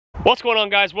What's going on,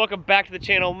 guys? Welcome back to the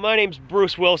channel. My name's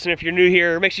Bruce Wilson. If you're new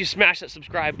here, make sure you smash that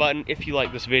subscribe button if you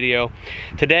like this video.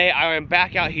 Today I am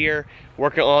back out here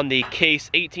working on the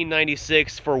case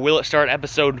 1896 for Will It Start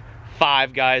episode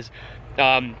 5, guys.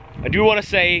 I do want to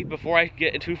say before I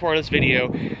get too far in this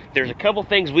video, there's a couple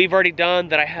things we've already done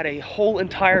that I had a whole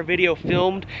entire video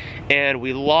filmed and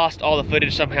we lost all the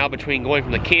footage somehow between going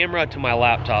from the camera to my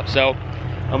laptop. So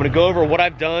I'm gonna go over what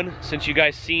I've done since you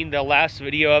guys seen the last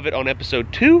video of it on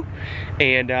episode 2,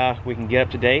 and we can get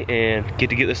up to date and get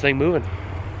this thing moving.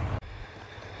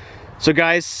 So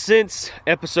guys, since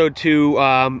episode 2,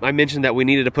 I mentioned that we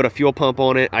needed to put a fuel pump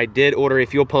on it. I did order a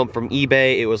fuel pump from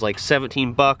eBay. It was like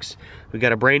 17 bucks. We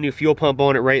got a brand new fuel pump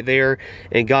on it right there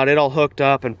and got it all hooked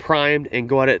up and primed and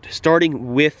got it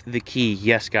starting with the key.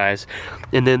 Yes, guys.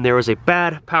 And then there was a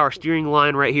bad power steering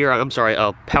line right here. I'm sorry,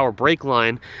 a power brake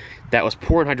line that was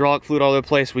pouring hydraulic fluid all over the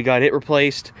place. We got it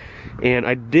replaced, and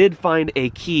I did find a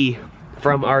key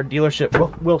from our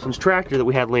dealership, Wilson's tractor, that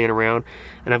we had laying around,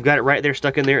 and I've got it right there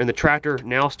stuck in there, and the tractor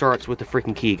now starts with the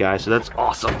freaking key, guys, so that's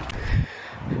awesome.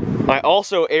 I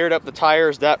also aired up the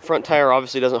tires. That front tire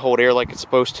obviously doesn't hold air like it's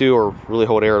supposed to, or really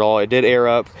hold air at all. It did air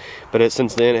up, but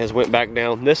since then it has went back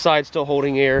down. This side's still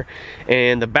holding air,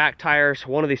 and the back tires,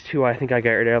 one of these two I think I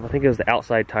got aired up. I think it was the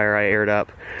outside tire I aired up.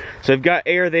 So I've got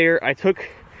air there. I took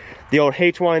the old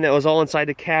H-wine that was all inside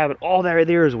the cab, and all that right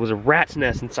there was a rat's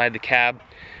nest inside the cab.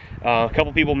 A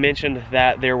couple people mentioned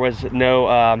that there was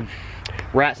no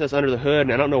rat's nest under the hood,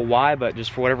 and I don't know why, but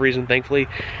just for whatever reason, thankfully,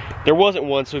 there wasn't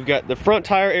one. So we've got the front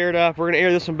tire aired up. We're gonna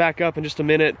air this one back up in just a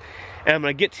minute, and I'm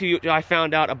gonna get to you. I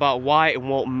found out about why it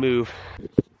won't move.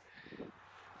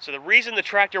 So the reason the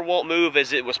tractor won't move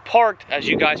is it was parked, as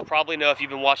you guys probably know if you've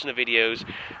been watching the videos,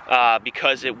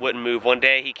 because it wouldn't move. One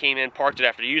day he came in, parked it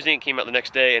after using it, came out the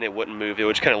next day, and it wouldn't move. It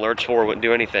would just kind of lurch forward, wouldn't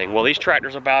do anything. Well, these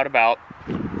tractors about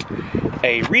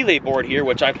a relay board here,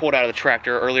 which I pulled out of the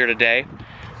tractor earlier today,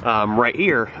 right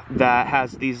here, that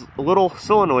has these little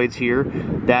solenoids here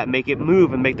that make it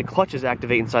move and make the clutches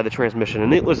activate inside the transmission,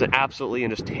 and it was absolutely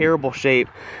in just terrible shape.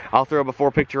 I'll throw a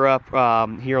before picture up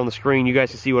here on the screen. You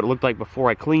guys can see what it looked like before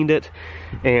I cleaned it,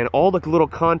 and all the little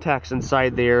contacts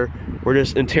inside there were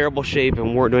just in terrible shape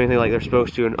and weren't doing anything like they're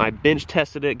supposed to, and I bench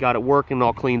tested it, got it working,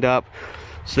 all cleaned up,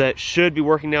 so that should be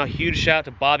working now. Huge shout out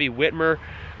to Bobby Whitmer,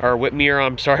 or Whitmer,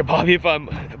 I'm sorry Bobby if I'm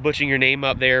butchering your name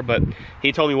up there, but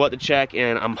he told me what to check,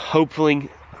 and I'm hoping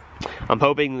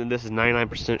that this is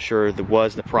 99% sure that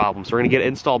was the problem. So we're gonna get it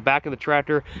installed back in the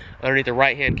tractor underneath the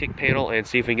right hand kick panel and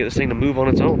see if we can get this thing to move on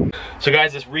its own. So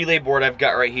guys, this relay board I've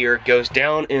got right here goes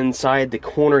down inside the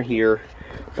corner here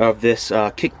of this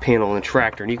kick panel in the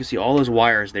tractor, and you can see all those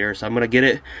wires there. So I'm gonna get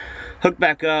it hooked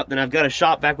back up. Then I've got a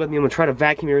shop vac with me. I'm gonna try to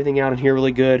vacuum everything out in here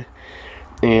really good.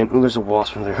 And ooh, there's a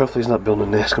wasp in there. Hopefully he's not building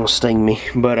a nest. It's gonna sting me.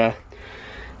 But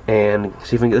and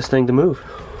see if we can get this thing to move.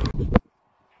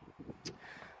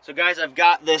 So guys, I've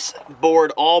got this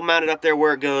board all mounted up there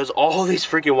where it goes. All these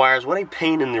freaking wires, what a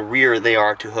pain in the rear they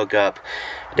are to hook up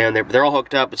down there. But they're all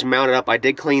hooked up. It's mounted up. I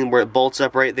did clean where it bolts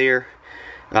up right there,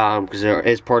 because there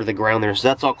is part of the ground there. So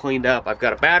that's all cleaned up. I've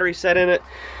got a battery set in it.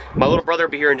 My little brother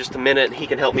will be here in just a minute, and he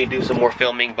can help me do some more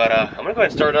filming. But I'm gonna go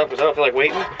ahead and start it up because I don't feel like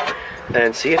waiting,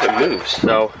 and see if it moves.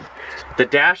 So the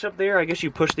dash up there, I guess you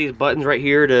push these buttons right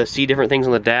here to see different things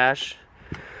on the dash.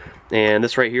 And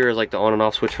this right here is like the on and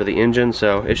off switch for the engine,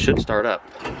 so it should start up.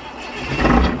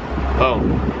 Oh,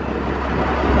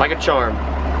 like a charm.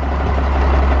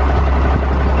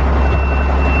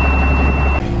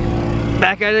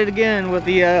 Back at it again with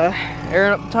the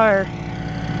airing up the tire.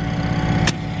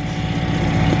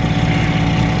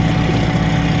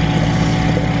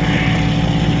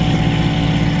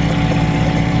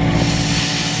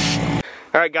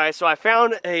 Alright guys, so I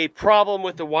found a problem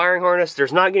with the wiring harness.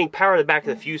 There's not getting power to the back of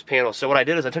the fuse panel. So what I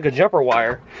did is I took a jumper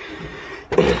wire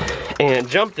and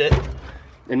jumped it,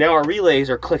 and now our relays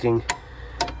are clicking.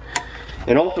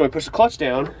 And also I push the clutch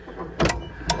down,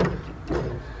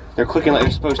 they're clicking like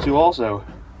they're supposed to also.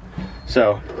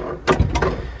 So,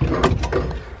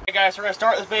 hey guys, we're gonna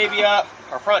start this baby up.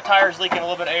 Our front tire's leaking a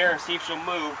little bit of air and see if she'll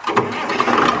move. First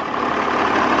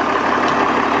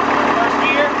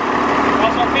gear,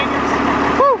 cross our fingers.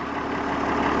 Woo!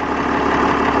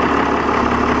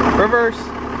 Reverse.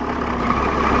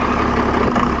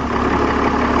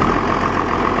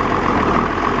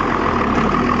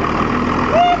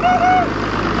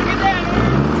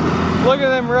 Look at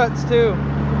them ruts too.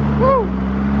 Woo!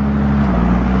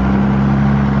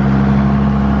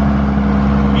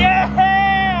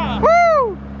 Yeah!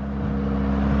 Woo!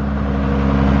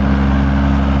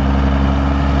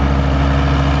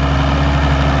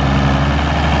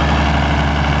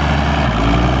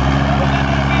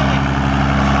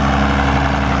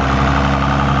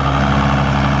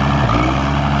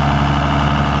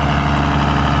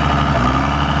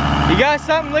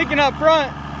 something leaking up front.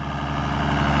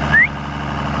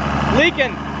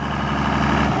 Leaking.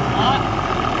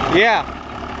 Yeah.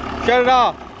 Shut it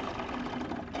off.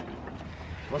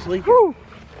 What's leaking? Woo.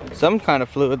 Some kind of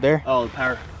fluid there. Oh,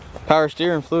 the power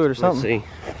steering fluid or something.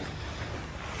 Let's see.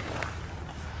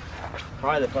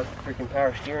 Probably the freaking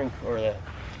power steering or the.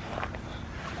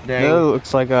 Dang. That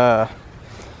looks like a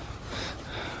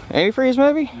antifreeze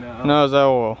maybe? No. No, it's that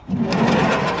oil.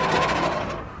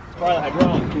 It's probably the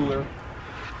hydraulic cooler.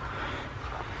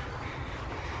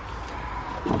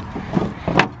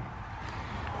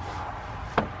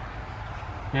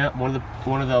 Yeah,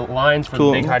 one of the lines for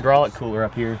the big hydraulic cooler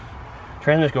up here.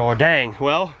 Transmission going, dang,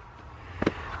 well,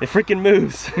 it freaking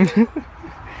moves.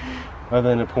 Other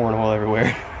than it pouring oil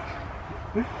everywhere.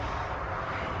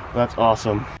 That's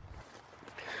awesome.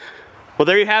 Well,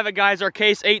 there you have it, guys. Our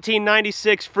case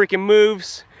 1896 freaking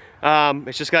moves.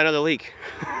 It's just got another leak.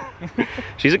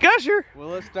 She's a gusher.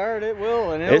 Will it start? It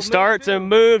will. And it starts and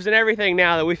moves and everything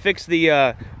now that we fixed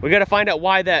the, we got to find out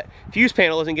why that fuse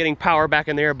panel isn't getting power back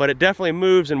in there, but it definitely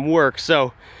moves and works.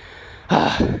 So,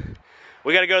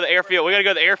 we got to go to the airfield. We got to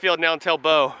go to the airfield now and tell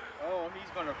Bo. Oh,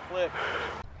 he's going to flip.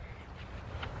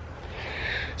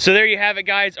 So there you have it,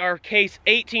 guys. Our case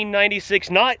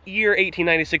 1896, not year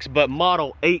 1896, but model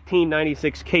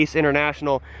 1896 Case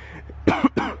International.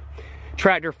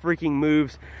 Tractor freaking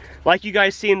moves. Like you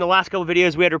guys see in the last couple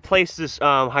videos, we had to replace this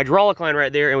hydraulic line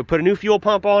right there, and we put a new fuel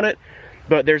pump on it.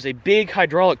 But there's a big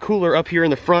hydraulic cooler up here in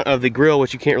the front of the grill,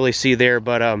 which you can't really see there,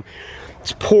 but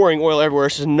it's pouring oil everywhere.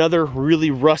 It's just another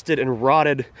really rusted and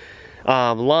rotted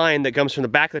line that comes from the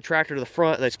back of the tractor to the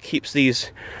front that keeps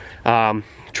these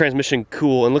transmission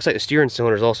cool. And it looks like the steering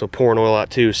cylinder is also pouring oil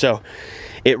out too. So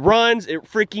it runs, it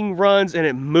freaking runs, and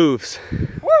it moves.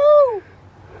 Woo!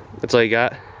 That's all you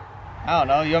got? I don't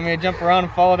know. You want me to jump around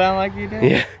and fall down like you did?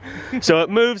 Yeah. So it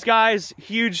moves, guys.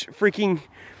 Huge freaking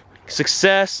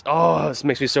success. Oh, this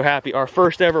makes me so happy. Our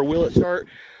first ever Will It Start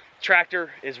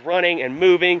tractor is running and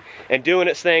moving and doing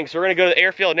its thing. So we're gonna go to the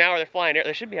airfield now, where they're flying air.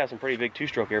 They should be having some pretty big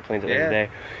two-stroke airplanes at the end of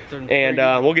the day. And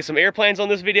we'll get some airplanes on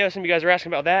this video. Some of you guys are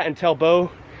asking about that, and tell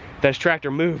Bo that his tractor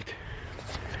moved.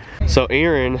 So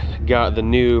Aaron got the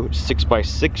new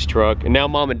 6x6 truck, and now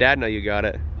Mom and Dad know you got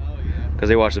it. Because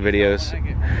they watch the videos.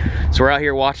 So we're out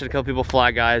here watching a couple people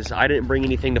fly, guys. I didn't bring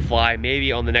anything to fly.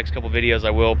 Maybe on the next couple videos I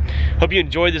will. Hope you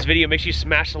enjoyed this video. Make sure you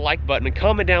smash the like button and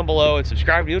comment down below and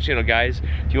subscribe to the channel, guys,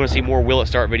 if you want to see more Will It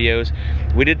Start videos.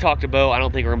 We did talk to Bo. I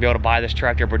don't think we're gonna be able to buy this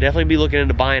tractor, but we're definitely be looking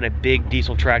into buying a big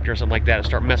diesel tractor or something like that and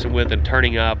start messing with and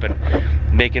turning up and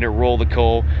making it roll the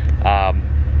coal.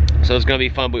 So it's gonna be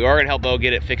fun, but we are gonna help Bo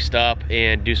get it fixed up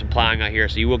and do some plowing out here,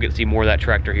 so you will get to see more of that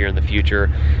tractor here in the future.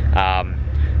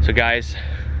 So guys,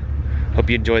 hope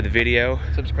you enjoyed the video.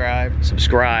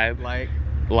 Subscribe,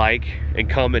 like, and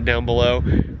comment down below.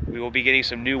 We will be getting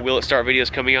some new Will It Start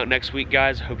videos coming out next week,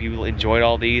 guys. Hope you enjoyed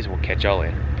all these. We'll catch y'all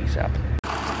later. Peace out.